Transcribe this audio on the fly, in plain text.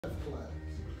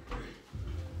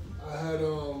I had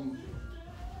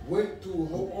went through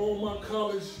all my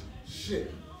college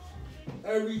shit.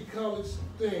 Every college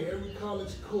thing, every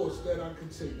college course that I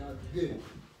could take, I did it.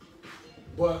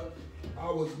 But I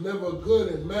was never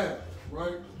good in math,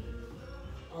 right?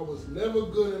 I was never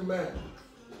good in math.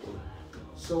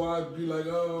 So I'd be like,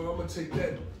 oh, I'm gonna take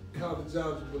that college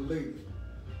algebra later.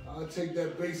 I'll take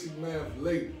that basic math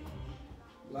later.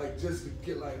 Like just to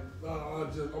get like,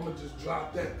 I'm gonna just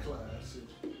drop that class.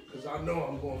 Cause I know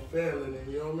I'm gonna fail in it,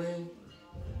 you know what I mean?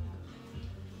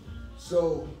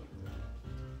 So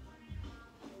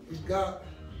it got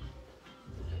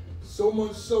so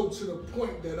much so to the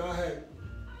point that I had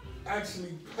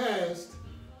actually passed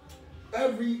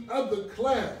every other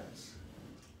class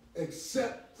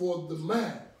except for the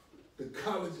math, the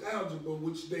college algebra,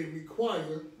 which they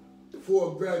require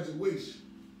for graduation.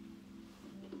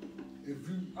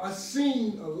 I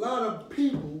seen a lot of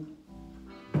people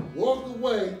walk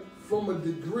away from a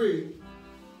degree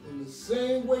in the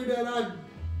same way that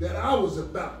I was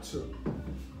about to,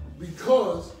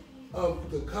 because of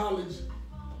the college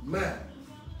math.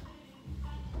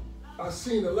 I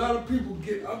seen a lot of people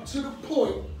get up to the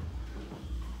point,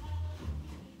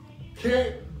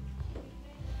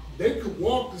 they could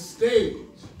walk the stage,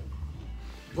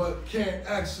 but can't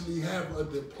actually have a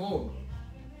diploma.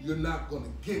 You're not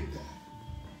gonna get that.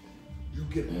 You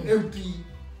get an empty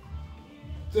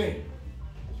thing.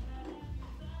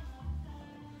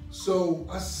 So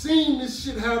I seen this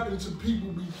shit happen to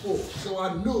people before, so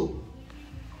I knew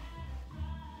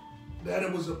that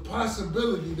it was a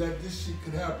possibility that this shit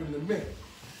could happen to me.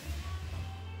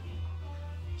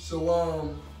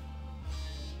 So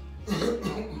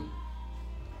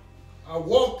I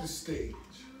walked the stage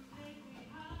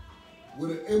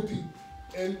with an empty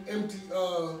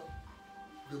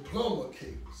diploma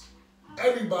case.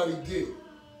 Everybody did,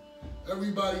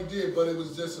 but it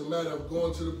was just a matter of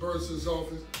going to the bursar's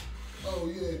office. Oh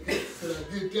yeah, could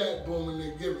I get that? Boom, and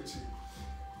they give it to you.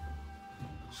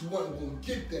 But you wasn't gonna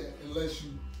get that unless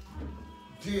you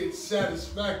did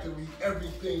satisfactorily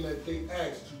everything that they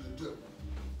asked you to do.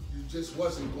 You just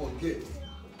wasn't gonna get it.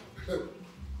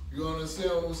 You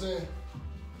understand what I'm saying?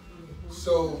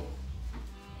 So,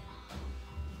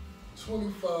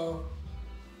 25,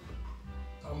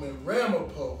 I'm in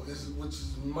Ramapo, which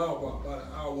is Mawa, about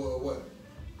an hour away.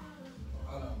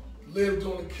 I done lived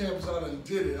on the campus, I done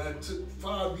did it. I took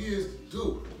 5 years to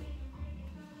do it.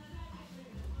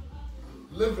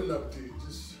 Living up there,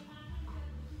 just,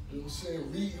 you know what I'm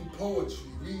saying, reading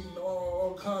poetry, reading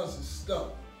all kinds of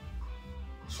stuff.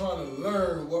 Trying to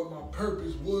learn what my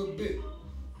purpose would be.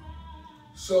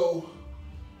 So,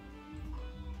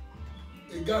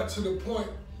 it got to the point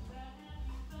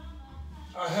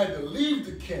I had to leave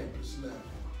the campus now.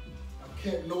 I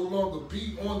can't no longer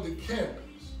be on the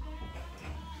campus.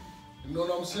 You know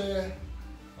what I'm saying?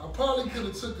 I probably could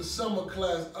have took a summer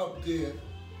class up there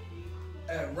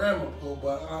at Ramapo,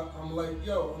 but I'm like,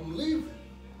 yo, I'm leaving.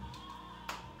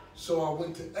 So I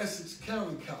went to Essex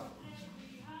County College.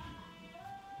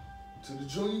 To the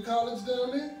junior college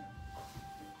down there.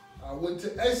 I went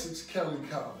to Essex County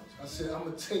College. I said, I'm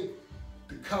gonna take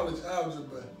the college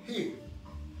algebra here.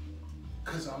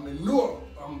 Cause I'm in Newark.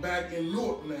 I'm back in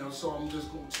Newark now, so I'm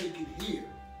just gonna take it here.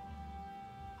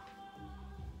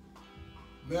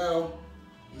 Now,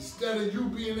 instead of you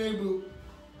being able,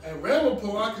 at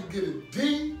Ramapo, I could get a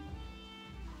D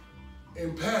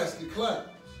and pass the class.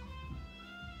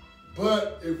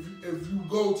 But if you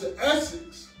go to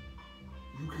Essex,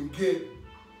 you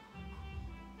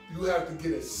have to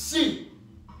get a C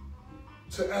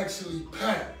to actually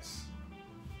pass.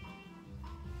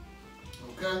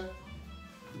 Okay?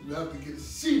 You have to get a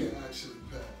C to actually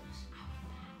pass.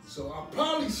 So I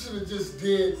probably should have just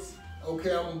did,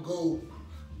 okay, I'm gonna go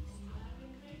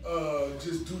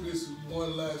just do this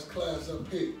one last class up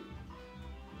here.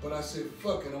 But I said,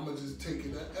 fuck it, I'm gonna just take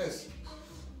it at Essex.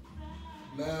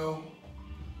 Now,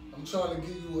 I'm trying to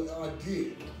give you an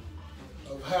idea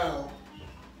of how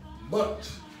much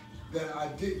that I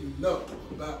didn't know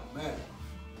about math.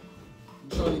 I'm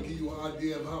trying to give you an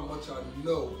idea of how much I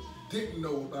didn't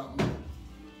know about math.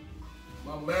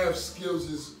 My math skills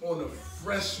is on a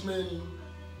freshman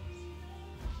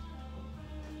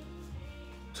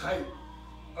type.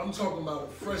 I'm talking about a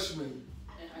freshman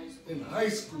in high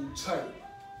school type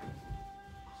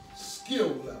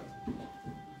skill level.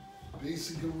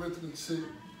 Basic arithmetic,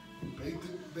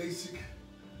 basic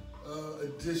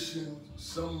addition,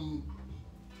 some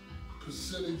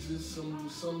percentages,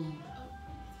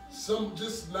 some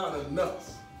just not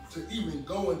enough to even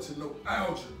go into no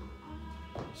algebra,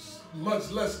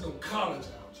 much less no college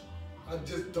algebra. I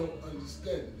just don't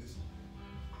understand it.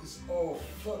 It's it's all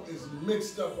it's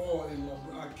mixed up all in my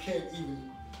brain. I can't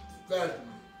even fathom it.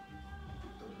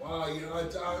 Why, you know,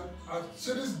 I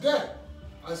to this day,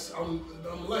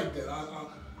 I'm like that.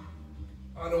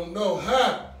 I don't know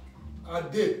how I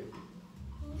did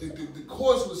it. The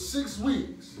course was 6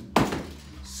 weeks.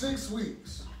 6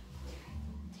 weeks.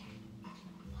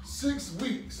 6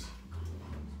 weeks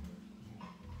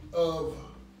of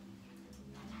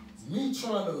me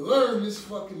trying to learn this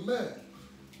fucking math.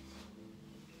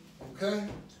 Okay?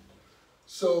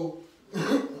 So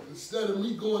instead of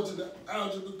me going to the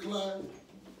algebra class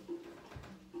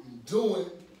and doing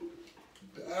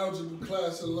the algebra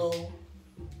class alone,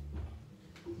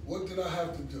 what did I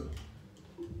have to do?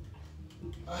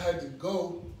 I had to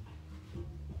go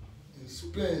and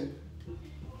spend,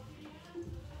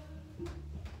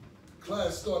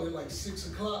 class started like 6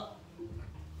 o'clock.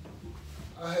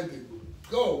 I had to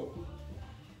go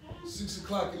 6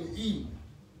 o'clock in the evening.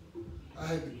 I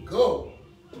had to go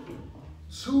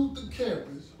to the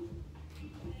campus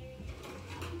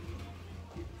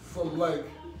from like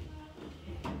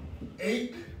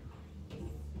 8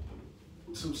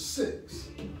 to 6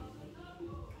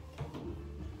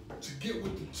 to get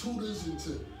with the tutors and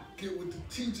to get with the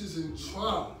teachers and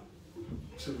try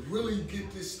to really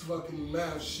get this fucking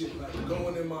math shit like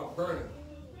going in my brain.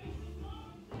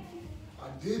 I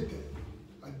did that.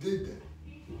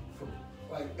 From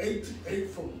like 8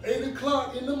 from 8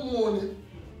 o'clock in the morning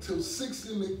till 6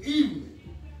 in the evening.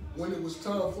 When it was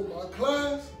time for my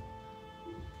class,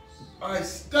 I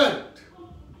studied.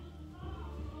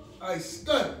 I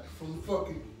studied from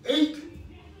fucking 8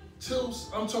 till,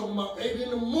 I'm talking about 8 in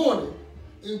the morning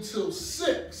until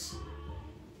 6.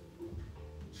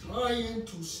 Trying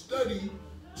to study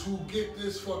to get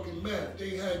this fucking math.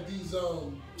 They had these,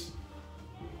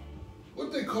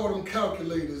 what they call them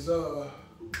calculators?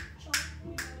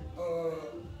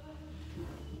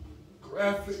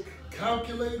 Graphic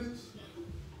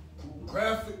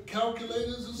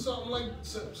calculators or something like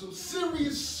some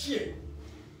serious shit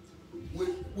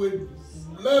with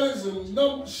letters and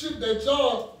numbers, shit that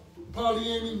y'all probably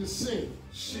ain't even seen.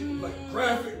 Shit like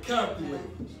graphic calculators.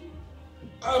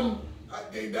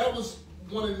 That was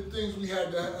one of the things we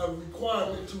had to have a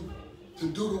requirement to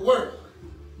do the work.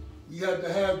 We had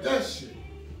to have that shit.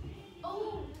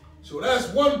 So that's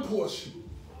one portion.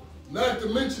 Not to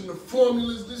mention the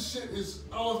formulas. This shit is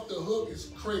off the hook. It's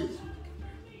crazy.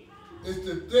 It's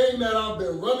the thing that I've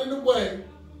been running away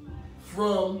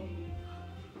from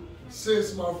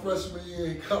since my freshman year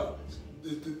in college.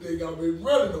 It's the thing I've been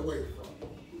running away from.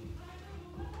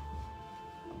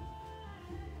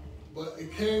 But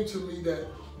it came to me that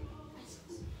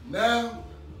now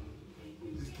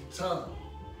is the time.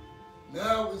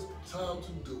 Now is the time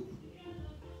to do it.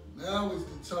 Now is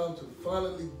the time to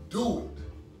finally do it.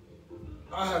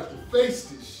 I have to face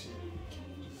this shit.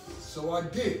 So I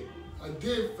did. I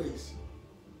did face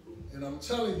it. And I'm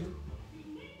telling you,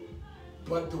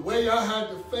 but the way I had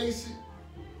to face it,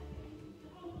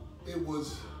 it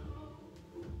was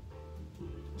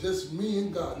just me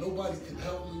and God. Nobody could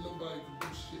help me. Nobody could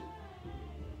do shit.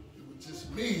 It was just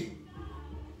me.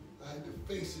 I had to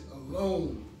face it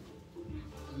alone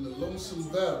in the lonesome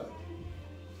valley.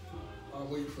 I'll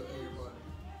wait for everybody.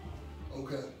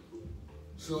 Okay.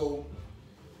 So,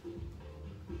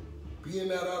 being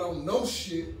that I don't know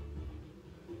shit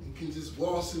and can just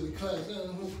waltz in the class, give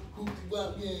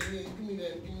me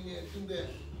that, do that.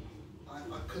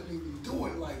 I couldn't even do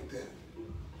it like that.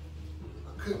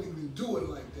 I couldn't even do it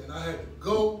like that. I had to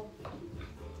go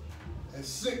at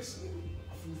 6,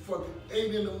 from fucking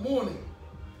 8 in the morning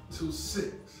till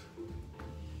 6.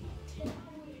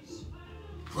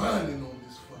 Grinding on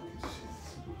this fucking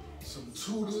shit. Some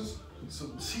tutors,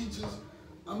 some teachers.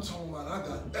 I'm talking about I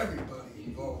got everybody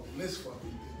involved in this fucking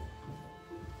thing.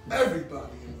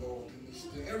 Everybody involved in this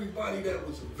thing. Everybody that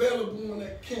was available on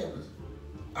that campus,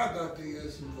 I got their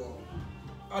ass involved.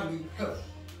 I need help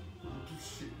with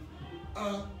this shit.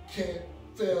 I can't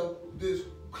fail this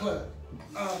class.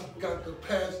 I got to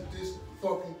pass this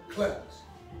fucking class.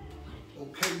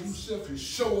 Okay, you simply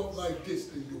show up like this.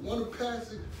 If you want to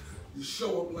pass it, you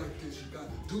show up like this. You got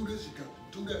to do this, you got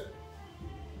to do that.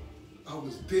 I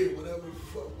was there, whatever the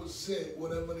fuck was said,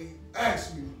 whatever they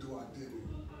asked me to do, I did it.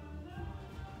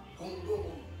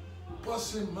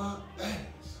 Busting my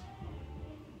ass.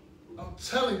 I'm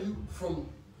telling you, from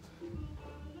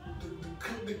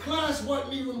the class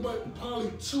wasn't even but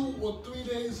probably 2 or 3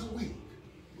 days a week.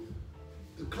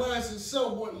 The class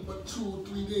itself wasn't but 2 or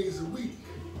 3 days a week.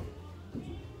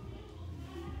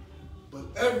 But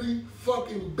every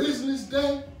fucking business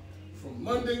day, from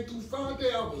Monday through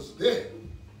Friday, I was there.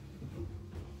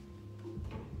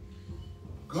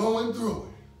 Going through it.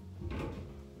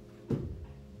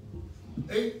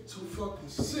 8 to fucking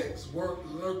 6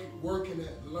 working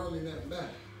at learning that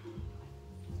math.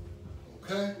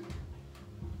 Okay?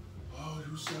 Oh,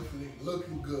 you definitely ain't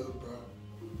looking good, bro.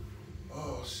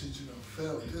 Oh shit, you done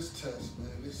failed this test,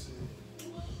 man. This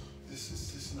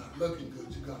is not looking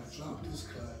good. You gotta drop this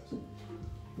class.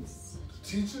 The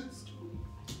teacher?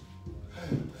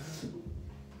 Hey, man.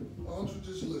 Why don't you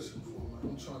just listen for me?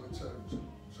 I'm trying to tell you.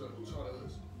 Try to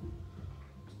listen.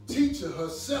 The teacher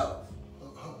herself,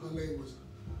 her name was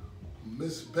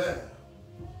Miss Bell.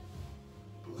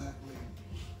 Black lady.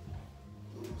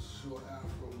 Little short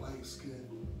afro, light skin.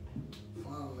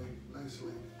 Fine lady, nice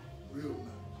lady. Real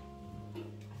nice.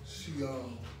 She you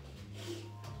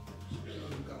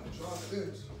gotta drop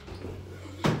this.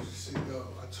 She said,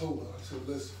 I told her, I said,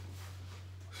 listen,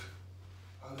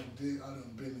 I done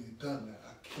been and done that.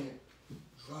 I can't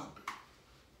drop it.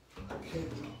 I can't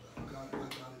drop it. I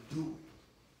gotta do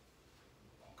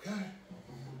it. Okay?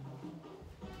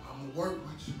 I'm gonna work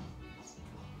with you.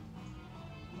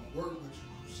 I'm gonna work with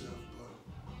you, yourself,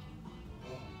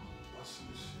 but busting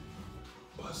this shit.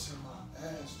 Busting my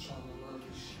ass trying to learn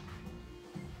this shit.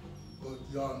 But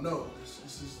y'all know this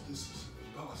is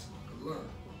impossible to learn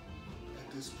at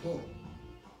this point. You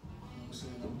know what I'm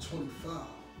saying? I'm 25.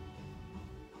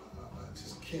 I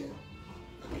just can't.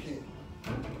 I can't.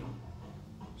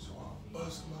 So I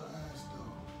bust my ass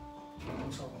though.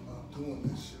 I'm talking about doing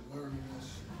this shit, learning this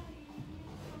shit.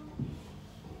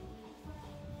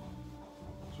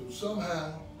 So somehow,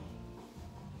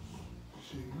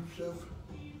 shit, you Chef, all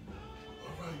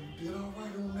right, you did all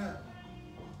right on that one.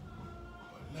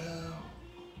 But now,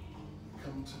 you're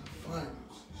coming to the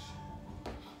finals and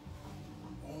shit.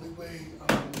 Only way I'm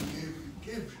gonna be able to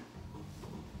give you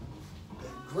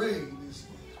that grade is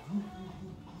you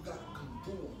gotta come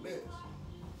through on this.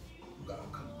 You gotta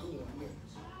come through on this.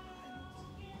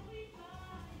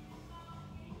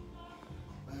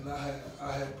 Man,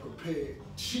 I had prepared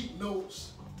cheat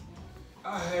notes.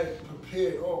 I had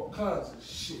prepared all kinds of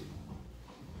shit.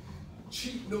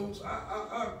 Cheat notes,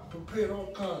 I prepared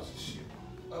all kinds of shit.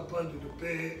 Up under the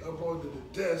bed, up under the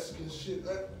desk and shit.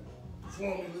 That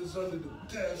formulas under the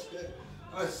desk. That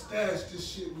I stashed this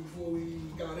shit before we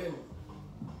even got in it.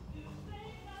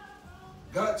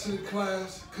 Got to the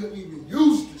class, couldn't even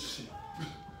use the shit.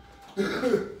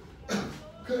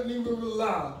 Couldn't even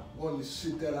rely on the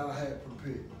shit that I had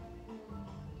prepared.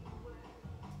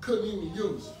 Couldn't even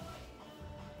use it.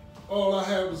 All I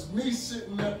had was me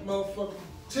sitting in that motherfucking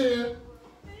chair.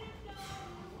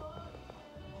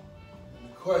 And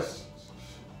the questions.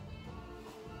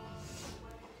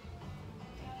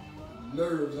 The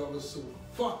nerves, I was so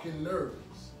fucking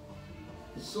nervous.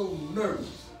 So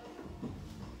nervous.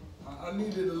 I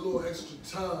needed a little extra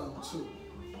time too.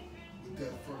 With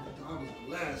that fucking, I was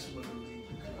the last one to leave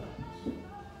the class.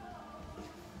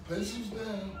 Pencils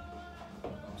down,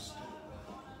 I'm still.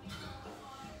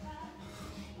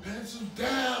 Pencils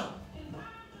down.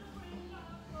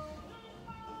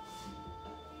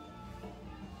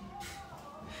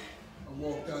 I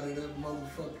walked out of that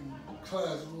motherfucking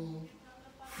classroom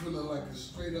feeling like a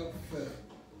straight up fail.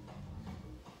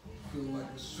 Feeling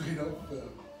like a straight up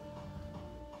fail.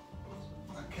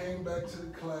 I came back to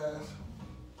the class.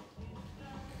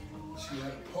 She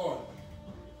had a party.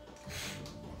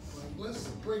 Like, let's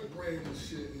break bread and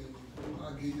shit and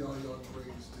I'll give y'all your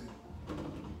grades then.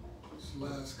 This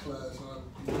last class, I'll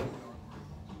give y'all your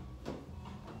grades.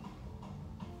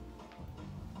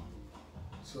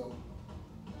 So,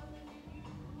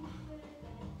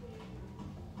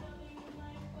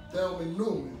 Delman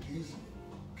Newman, he's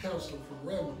a counselor from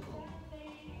Ramapo.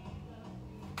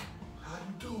 How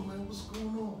you doing, man? What's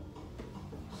going on?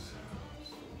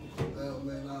 Well,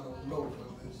 man, I don't know,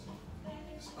 brothers.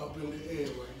 It's up in the air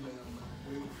right now, man.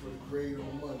 Waiting for the grade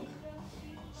on Monday.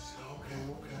 I said,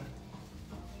 okay.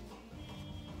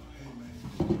 Hey, man, you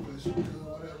did the best you could,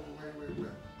 whatever,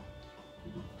 right.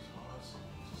 So I said,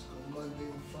 just go Monday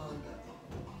and find out.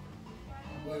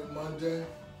 I went Monday.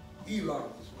 Eli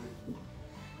was with me.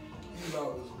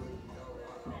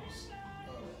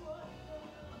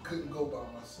 I couldn't go by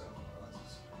myself. I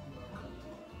just, I couldn't do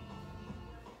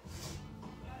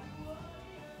it.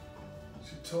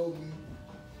 She told me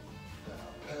that I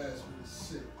passed with a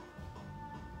 6.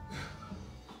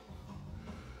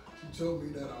 She told me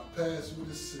that I passed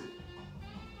with a 6.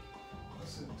 I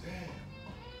said,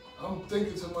 damn. I'm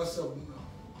thinking to myself, no,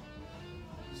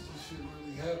 is this shit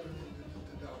really happening?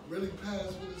 Did I really pass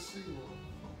with a 6?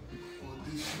 Or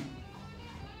did she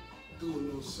do a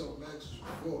little something extra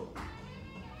for me?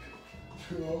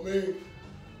 You know what I mean?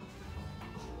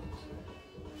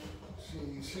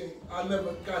 I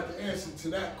never got the answer to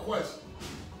that question.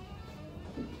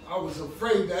 I was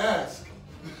afraid to ask.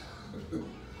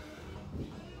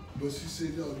 But she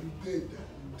said, yo, you did that.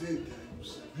 You did that.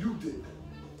 You did that.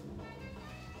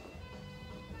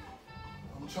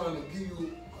 I'm trying to give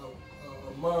you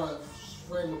a mind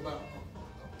frame about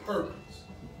a purpose.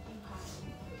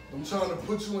 I'm trying to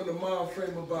put you in the mind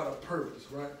frame about a purpose,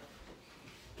 right?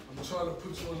 I'm trying to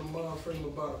put you in the mind frame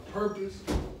about a purpose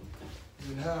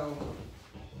and how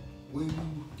when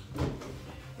you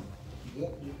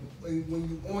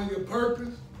on your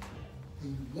purpose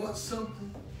and you want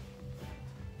something,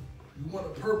 you want a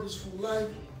purposeful life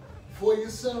for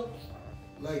yourself,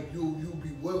 like you'll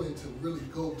be willing to really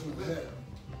go through hell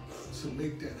to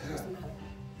make that happen.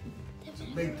 To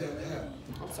make that happen.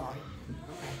 I'm sorry.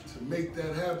 To make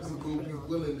that happen, you'll be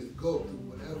willing to go through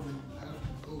whatever you have to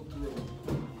go through.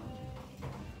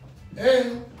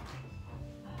 And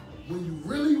when you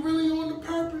really, really on the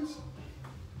purpose,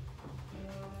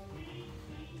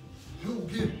 you'll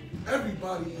get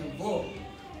everybody involved.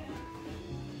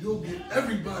 You'll get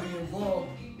everybody involved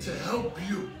to help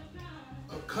you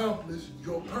accomplish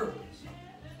your purpose.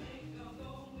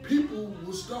 People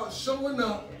will start showing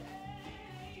up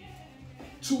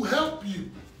to help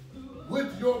you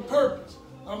with your purpose.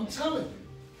 I'm telling you.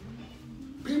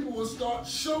 People will start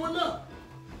showing up.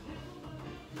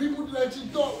 People that you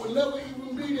thought would never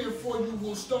even be there for you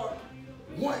will start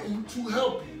wanting to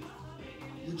help you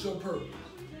with your purpose.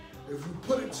 If you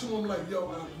put it to them like, yo,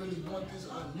 I really want this,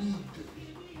 I need this.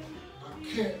 I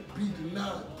can't be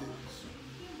denied this.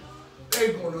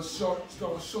 They're gonna start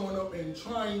showing up and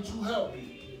trying to help you.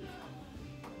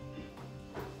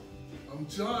 I'm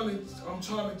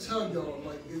trying to tell y'all,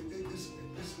 like, it's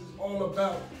all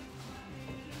about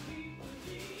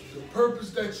the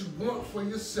purpose that you want for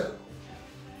yourself.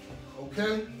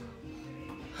 Okay?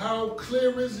 How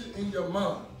clear is it in your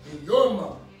mind,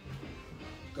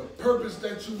 the purpose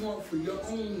that you want for your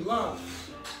own life?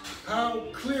 How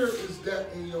clear is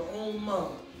that in your own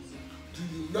mind? Do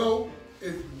you know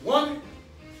if you want it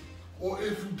or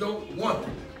if you don't want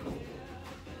it?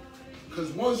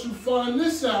 Because once you find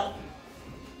this out,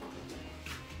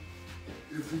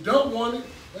 if you don't want it,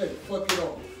 hey, fuck it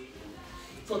off.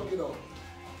 Fuck it off.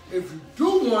 If you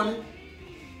do want it,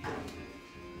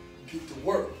 get to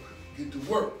work. Get to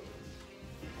work.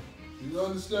 You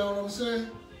understand what I'm saying?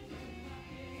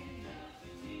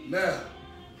 Now,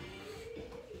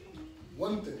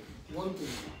 one thing, hold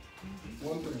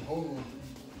on.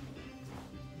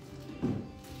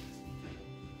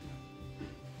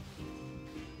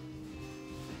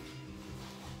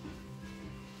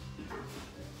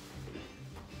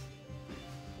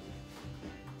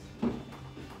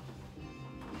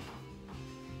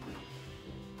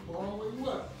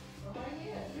 What?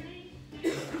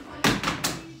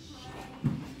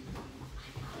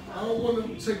 I don't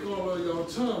want to take all of y'all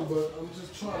time, but I'm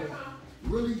just trying to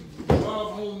really drive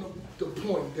home the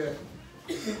point that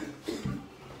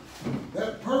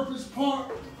that purpose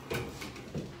part,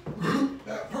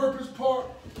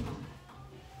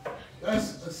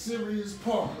 that's a serious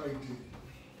part right there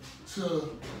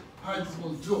to how you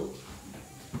gonna do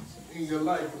it in your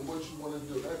life and what you want to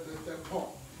do. That part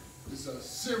is a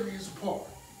serious part.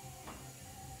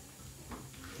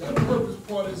 That purpose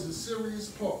part is a serious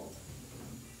part.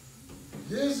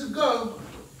 Years ago,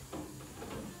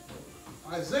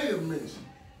 Isaiah mentioned,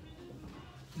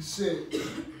 he said,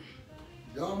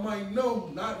 y'all might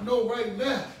not know right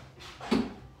now.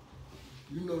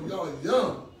 You know, y'all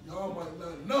young. Y'all might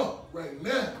not know right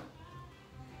now.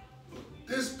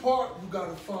 This part, you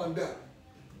gotta find out.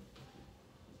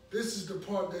 This is the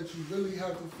part that you really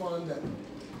have to find out.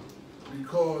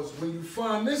 Because when you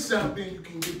find this out, then you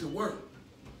can get to work.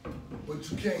 But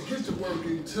you can't get to work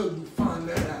until you find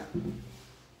that out.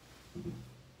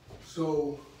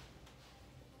 So,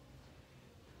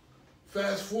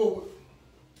 fast forward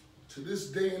to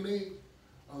this day and age,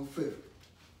 I'm 50.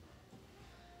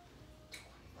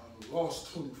 I've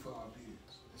lost 25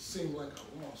 years. It seemed like I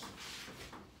lost it.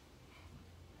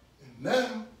 And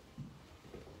now,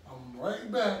 I'm right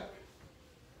back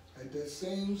at that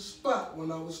same spot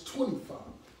when I was 25,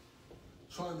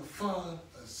 trying to find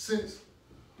a sense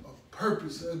of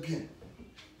purpose again.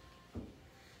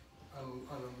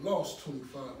 I lost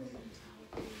 25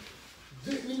 years.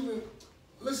 Didn't even,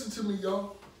 listen to me,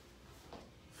 y'all,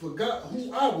 forgot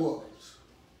who I was.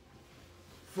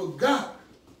 Forgot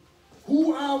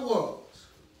who I was.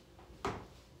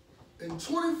 In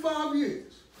 25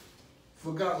 years,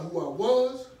 forgot who I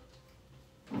was,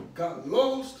 got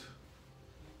lost,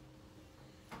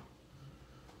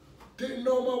 didn't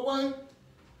know my wife,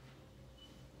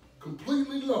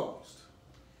 completely lost.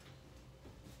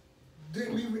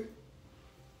 Didn't even,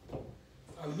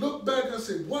 I look back, I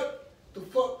said, what the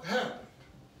fuck happened?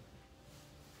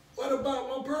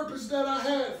 purpose that I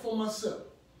had for myself.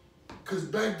 Because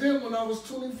back then when I was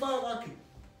 25, I could,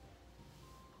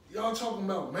 y'all talking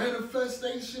about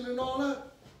manifestation and all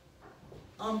that?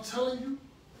 I'm telling you,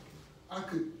 I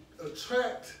could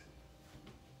attract,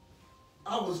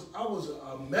 I was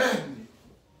a magnet.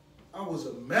 I was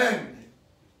a magnet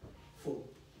for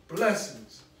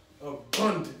blessings,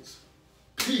 abundance,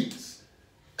 peace,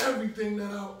 everything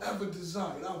that I ever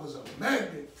desired. I was a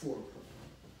magnet for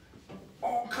it.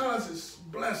 All kinds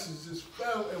of blessings just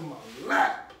fell in my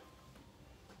lap.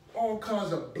 All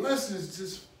kinds of blessings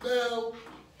just fell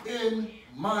in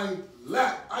my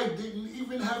lap. I didn't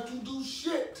even have to do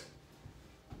shit.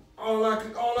 All I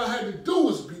had to do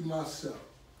was be myself.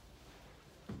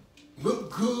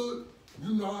 Look good.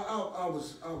 You know, I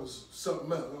was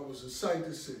something else. I was a sight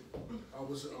to see. I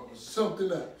was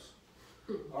something else.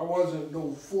 I wasn't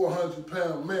no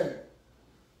 400-pound man.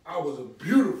 I was a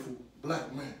beautiful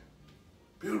black man.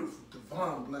 Beautiful,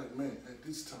 divine black man at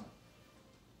this time.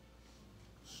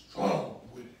 Strong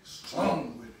with it,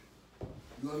 strong with it.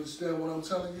 You understand what I'm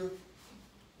telling you?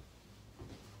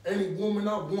 Any woman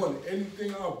I wanted,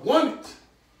 anything I wanted,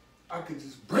 I could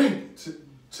just bring it to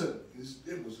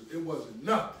it wasn't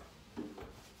nothing.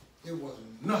 It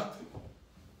wasn't nothing.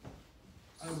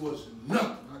 I wasn't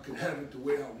nothing. I could have it the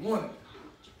way I wanted it.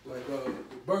 Like the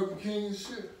Burger King and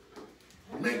shit.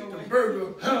 Make the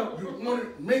burger how you want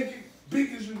it, make it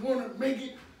big as you want it, make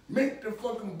it. Make the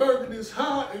fucking burger this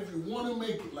high if you want to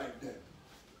make it like that.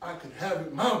 I could have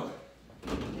it my way.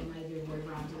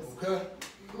 Okay?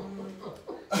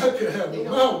 I could have it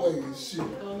my way and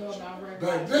shit.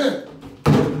 Back then.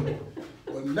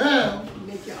 But now.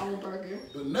 Make your own burger.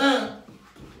 But now,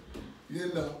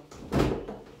 you know,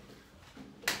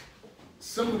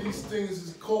 some of these things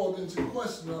is called into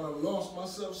question. I done lost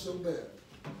myself so bad.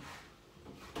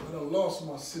 I done lost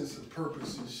my sense of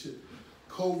purpose and shit.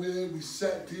 COVID, we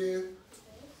sat there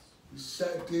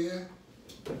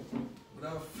with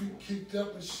our feet kicked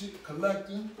up and shit,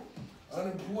 collecting.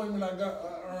 Unemployment, I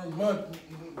earned money,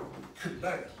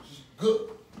 just good.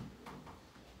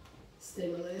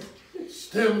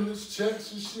 Stimulus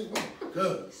checks and shit,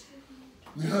 good.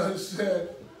 You know what I'm saying?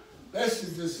 That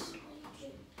shit just,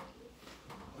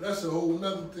 that's a whole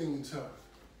nother thing entirely.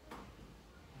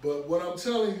 But what I'm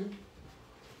telling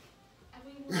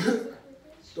you,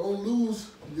 don't lose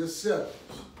yourselves.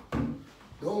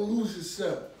 Don't lose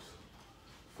yourselves.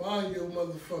 Find your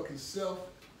motherfucking self,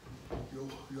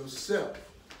 yourself,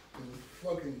 and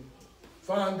fucking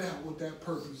find out what that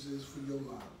purpose is for your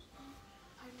lives.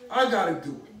 I gotta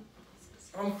do it.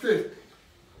 I'm 50.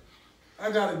 I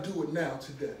gotta do it now,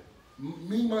 today.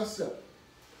 Me, myself.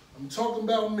 I'm talking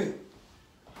about me.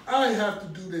 I have to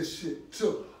do this shit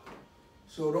too.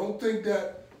 So don't think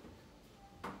that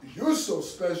you're so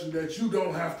special that you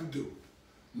don't have to do it.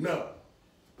 No.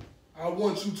 I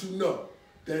want you to know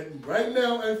that right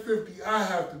now at 50, I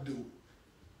have to do it.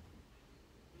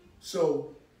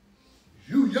 So,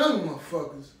 you young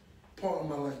motherfuckers, pardon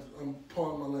my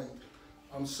language.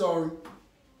 I'm sorry,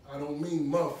 I don't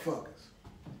mean motherfuckers.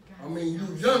 I mean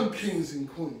you young kings and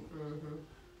queens,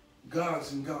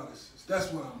 gods and goddesses.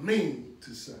 That's what I mean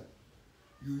to say.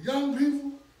 You young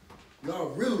people, y'all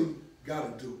really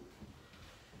gotta do it.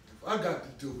 I got to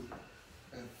do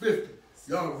it at 50.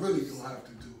 Y'all really gonna have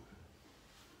to do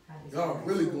it. Y'all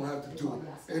really gonna have to do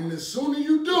it. And the sooner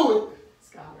you do it,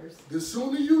 the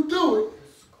sooner you do it,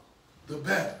 the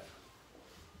better.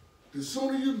 The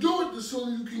sooner you do it, the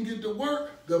sooner you can get to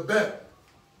work, the better.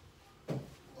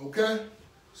 Okay?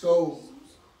 So,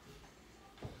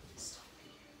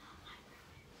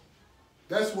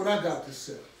 that's what I got to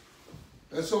say.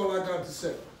 That's all I got to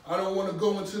say. I don't want to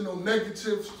go into no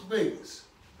negative space.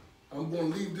 I'm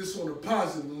going to leave this on a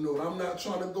positive note. I'm not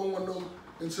trying to go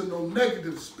into no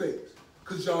negative space.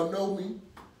 Because y'all know me,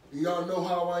 and y'all know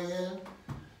how I am,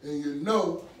 and you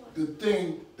know the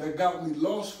thing that got me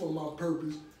lost from my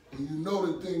purpose, and you know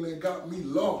the thing that got me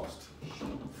lost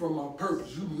from my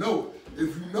purpose. You know it.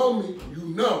 If you know me, you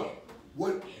know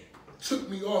what took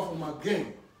me off of my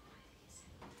game.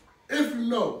 If you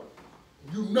know,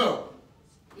 you know.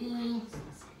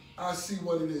 I see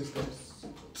what it is that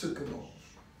took him off.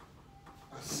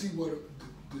 I see what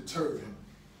deterred him.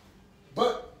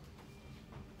 But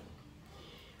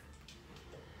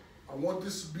I want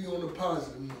this to be on a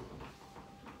positive note.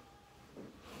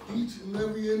 Each and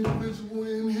every individual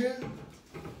in here,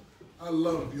 I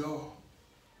love y'all.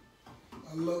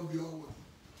 I love y'all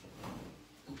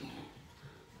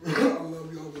I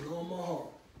love y'all with all my heart.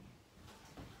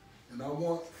 And I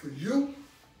want for you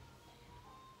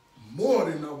more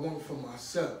than I want for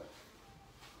myself.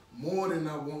 More than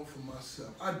I want for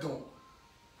myself. I don't.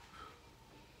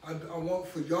 I want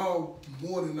for y'all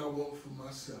more than I want for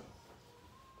myself.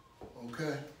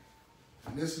 Okay?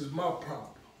 And this is my problem.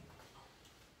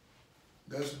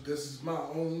 This is my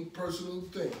own personal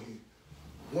thing here.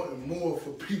 Wanting more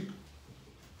for people.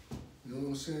 You know what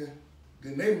I'm saying?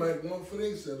 Then they might want for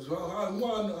themselves. How do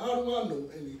I know? How do I know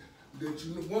that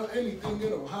you want anything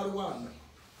at all? How do I know?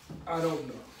 I don't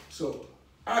know. So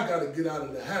I gotta get out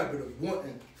of the habit of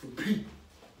wanting for people.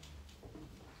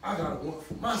 I gotta want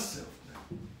for myself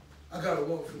now. I gotta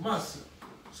want for myself.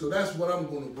 So that's what I'm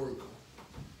gonna work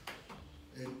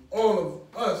on. And all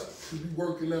of us should be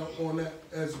working out on that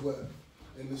as well.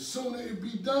 And the sooner it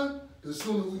be done, the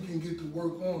sooner we can get to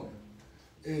work on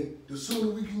it. And the sooner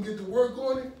we can get to work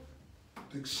on it,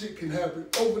 the shit can happen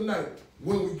overnight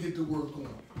when we get to work on it.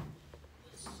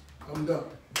 I'm done.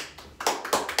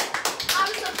 I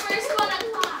was the first one to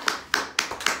clap.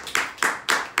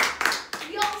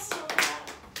 You also clap.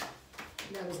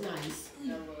 That was nice.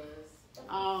 That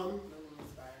was.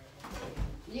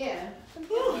 Yeah.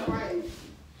 All right.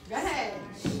 Go ahead.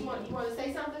 You want to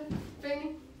say something,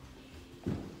 Finny?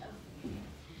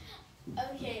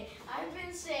 Okay, I've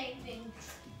been saying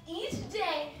things each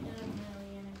day, and I'm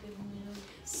really in a good mood.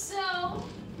 So,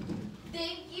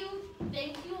 thank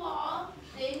you all.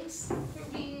 Thanks for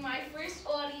being my first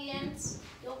audience.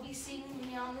 You'll be seeing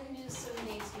me on the news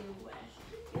someday too.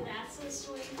 And that's a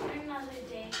story for another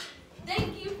day.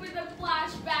 Thank you for the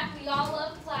flashback. We all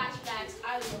love flashbacks.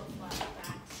 I love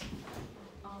flashbacks.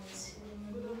 Always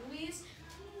in the movies.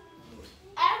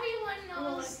 Everyone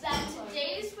knows that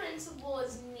today's principle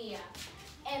is Nia,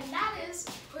 and that is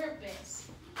purpose.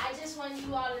 I just want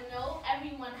you all to know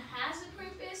everyone has a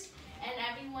purpose, and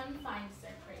everyone finds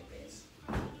their purpose.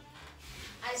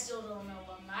 I still don't know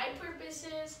what my purpose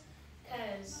is,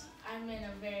 because I'm in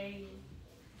a very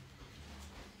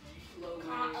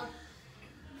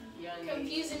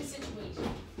confusing situation.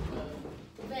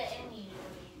 But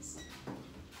anyways,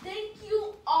 thank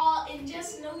you all, and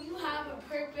just know you have a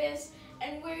purpose,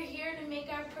 and we're here to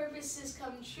make our purposes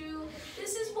come true.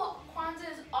 This is what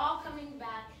Kwanzaa is all coming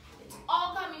back. It's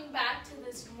all coming back to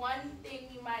this one thing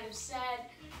you might have said,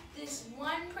 this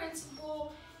one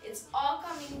principle. It's all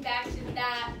coming back to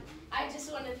that. I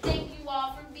just want to thank you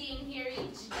all for being here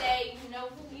each day. You know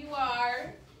who you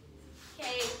are.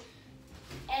 Okay?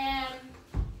 And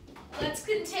let's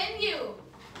continue.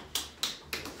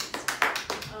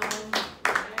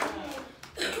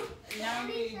 Now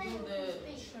we do the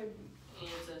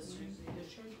ancestors.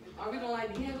 Are we gonna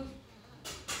light the candles?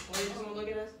 Or are you just gonna look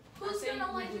at us? Who's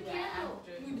gonna light the candle?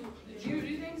 Do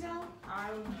you think so? I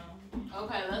don't know.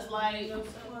 Okay, let's light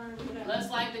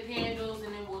the candles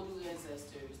and then we'll do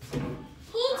ancestors.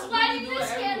 Who's lighting this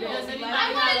candle? Does anybody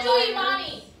I want to gotta do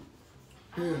Imani.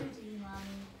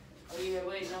 Oh yeah,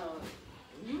 wait, no.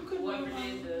 You could whoever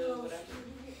did the whatever.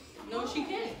 No, she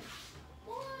can't.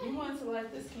 What? You wanted to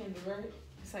light this candle, right?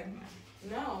 It's like,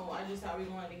 No, I just thought we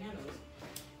were gonna light the candles.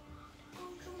 Oh,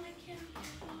 come on, can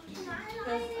Because I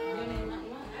light your it? name not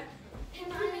one.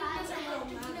 Can I light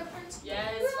it?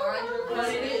 Yes, find your what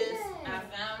it is. I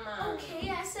found mine. Okay,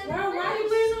 I said girl, why you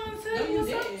first. waiting on No, telling you your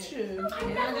didn't. assumption?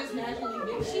 And I just naturally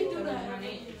did She that do because that. of my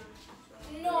name.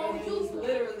 No, And it was you.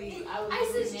 literally, I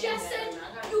literally suggested named that,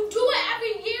 and I got you do it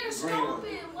every year. Stop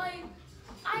it. Like,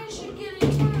 I should get a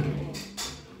turn.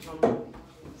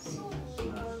 So,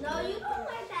 No, you don't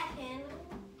like that candle.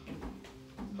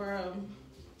 Bro.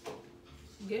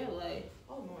 Get like.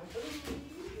 Oh,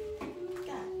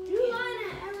 You line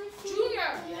it every Junior,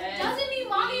 Yes. doesn't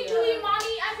Imani do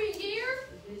Imani every year?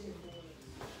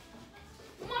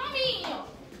 Mommy!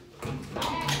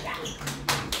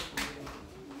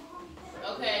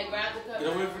 Okay, grab the cup.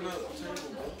 Get away from the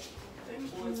table.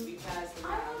 Once we pass it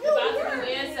out. You're about to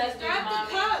do ancestors,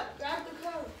 mommy. Grab the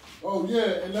cup. Oh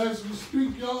yeah, and as we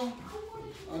speak, y'all,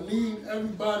 I need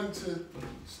everybody to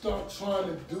start trying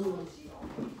to do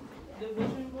The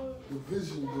vision board? the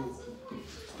vision board.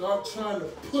 Start trying to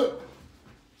put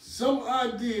some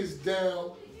ideas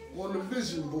down on the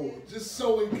vision board, just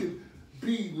so it can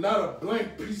be not a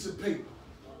blank piece of paper.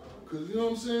 Cause you know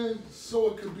what I'm saying? So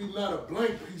it could be not a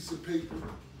blank piece of paper,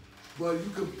 but you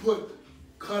can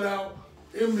cut out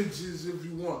images if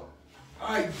you want,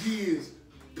 ideas.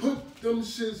 Put them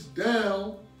shits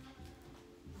down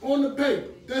on the paper.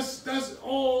 That's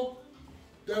all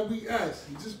that we ask.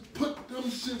 Just put them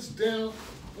shits down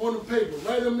on the paper.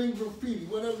 Write them in graffiti,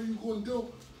 whatever you're gonna do.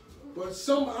 But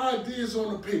some ideas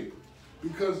on the paper.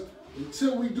 Because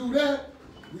until we do that,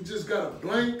 we just got a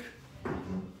blank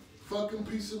fucking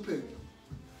piece of paper.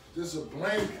 Just a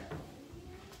blank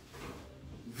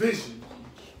vision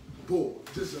board.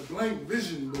 Just a blank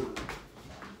vision board.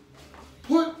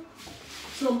 Put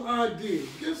some ideas.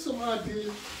 Get some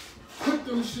ideas. Put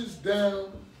them shits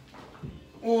down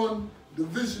on the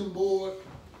vision board.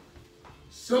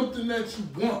 Something that you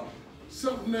want,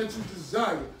 something that you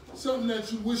desire, something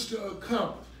that you wish to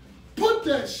accomplish. Put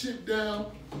that shit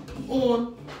down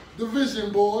on the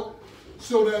vision board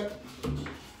so that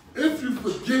if you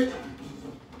forget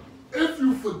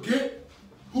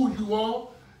who you are,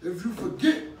 if you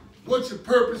forget what your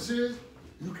purpose is,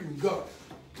 you can go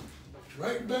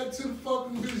right back to the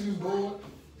fucking vision board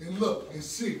and look and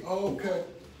see. Oh, okay,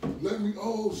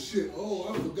 oh shit,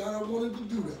 oh, I forgot I wanted to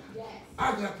do that. Yes.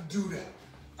 I got to do that.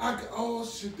 Oh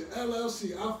shit, the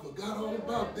LLC, I forgot all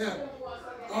about that.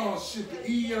 Oh shit, the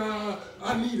EI,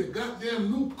 I need a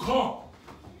goddamn new car.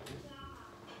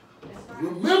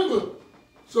 Remember,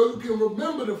 so you can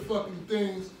remember the fucking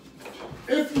things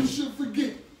if you should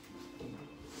forget.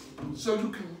 So you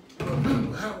can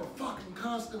remember, have a fucking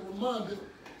constant reminder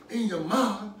in your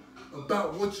mind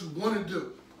about what you want to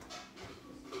do.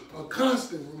 A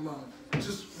constant reminder.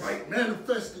 Just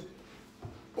manifest it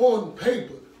on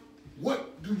paper.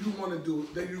 What do you want to do?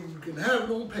 That you can have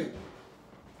it on paper.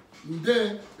 And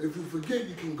then, if you forget,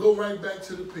 you can go right back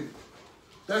to the paper.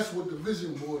 That's what the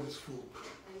vision board is for.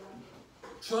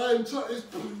 Try. It's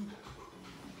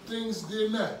things there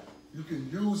now. You can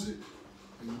use it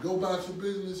and go about your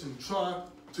business and try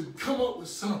to come up with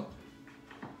something.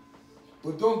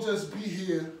 But don't just be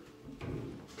here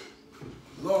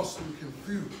lost and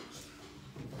confused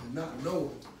and not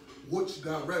knowing which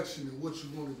direction and what you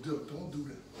want to do. Don't do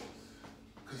that.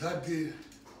 Because I did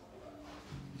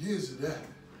years of that.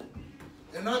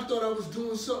 And I thought I was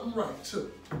doing something right,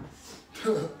 too.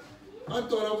 I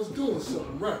thought I was doing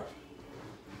something right.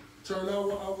 Turned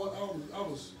out I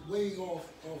was way off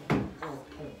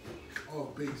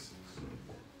basis.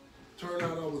 Turned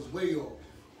out I was way off.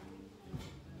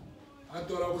 I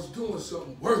thought I was doing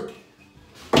something working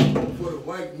for the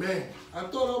white man. I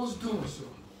thought I was doing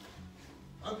something.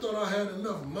 I thought I had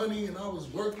enough money and I was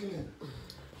working and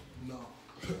no,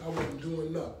 I wasn't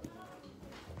doing nothing.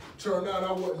 Turned out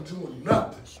I wasn't doing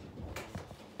nothing.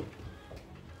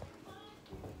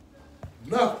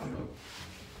 Nothing.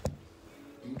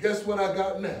 And guess what I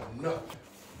got now? Nothing.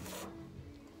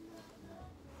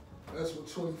 That's what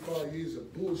 25 years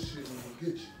of bullshit will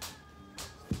get you.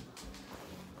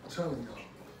 I'm telling y'all.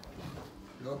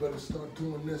 Y'all better start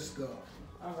doing this stuff.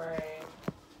 All right.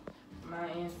 My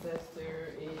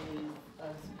ancestor is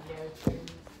a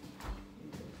Beatrice.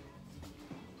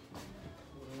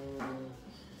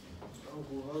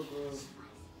 Uncle,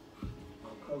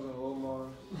 cousin Omar,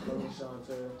 cousin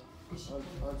Chantel,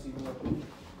 auntie Mary.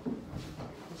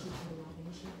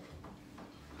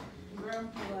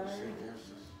 Grandpa.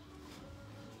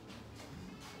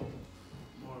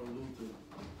 Martin Luther.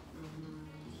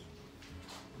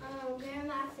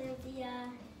 Grandma Cynthia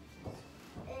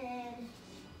and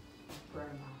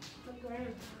Grandma.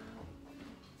 grandpa.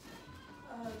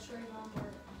 Trey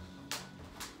Lombard.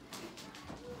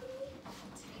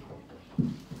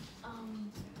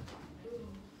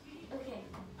 Okay.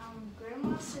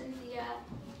 Grandma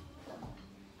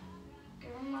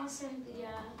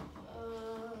Cynthia.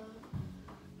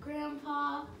 Grandpa.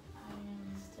 I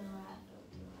am still at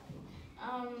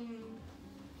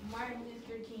Martin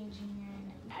Luther King Jr.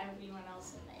 and everyone else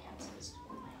in the ancestry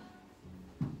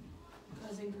line.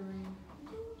 Cousin Green.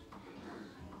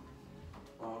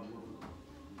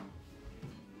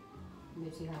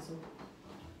 Nipsey Hussle.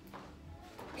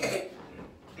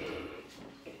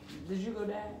 Did you go,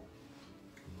 Dad?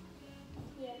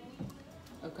 Yeah.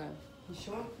 Okay. You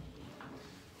sure?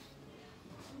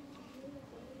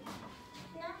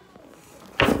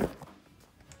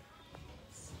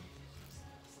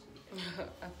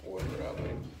 I poured it up.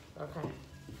 Okay.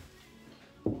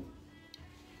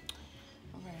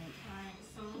 Alright,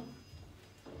 so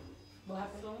What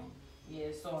happened?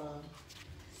 Yeah, so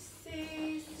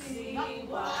see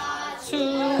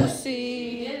to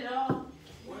see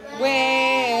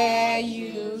where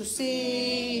you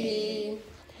see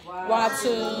what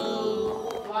to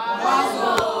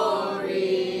glory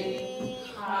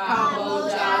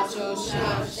hamoja to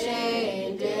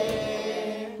shashende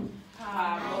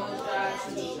hamoja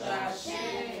to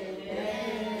shashende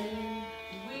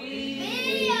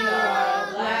we are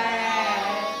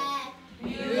black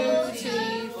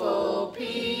beautiful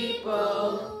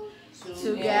people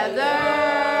together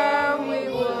we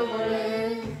will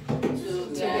win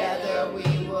together we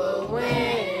will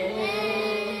win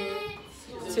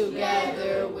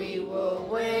together we will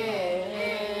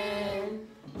win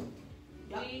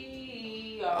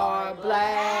we are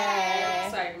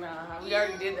black. Sorry, nah, we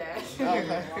already did that.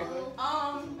 Okay. I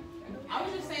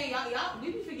was just saying, y'all,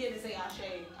 we be forgetting to say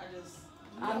Ashe.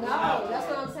 I know, that's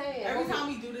what I'm saying. Every time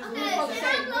we do this, We're supposed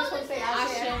to say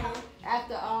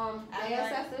after the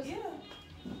ancestors. Yeah.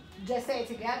 Just say it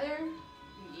together.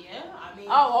 Yeah, I mean.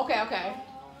 Oh, okay.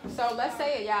 So let's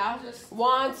say it, y'all.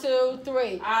 1, 2,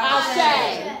 3.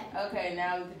 Ashe. Okay,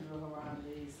 now we can do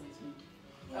Harambe since we.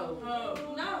 Oh.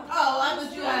 No. Oh, I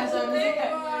thought you had something.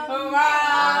 Harambe.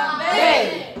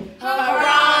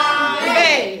 Harambe.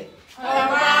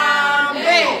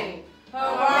 Harambe. Harambe.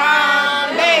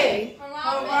 Harambe.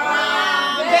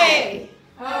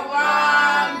 Harambe.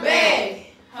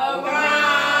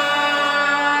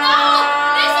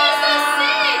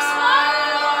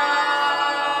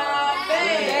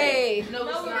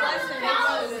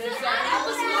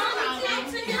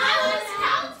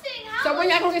 So when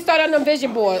y'all gonna get started on them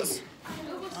vision boards?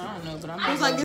 I don't know, but I'm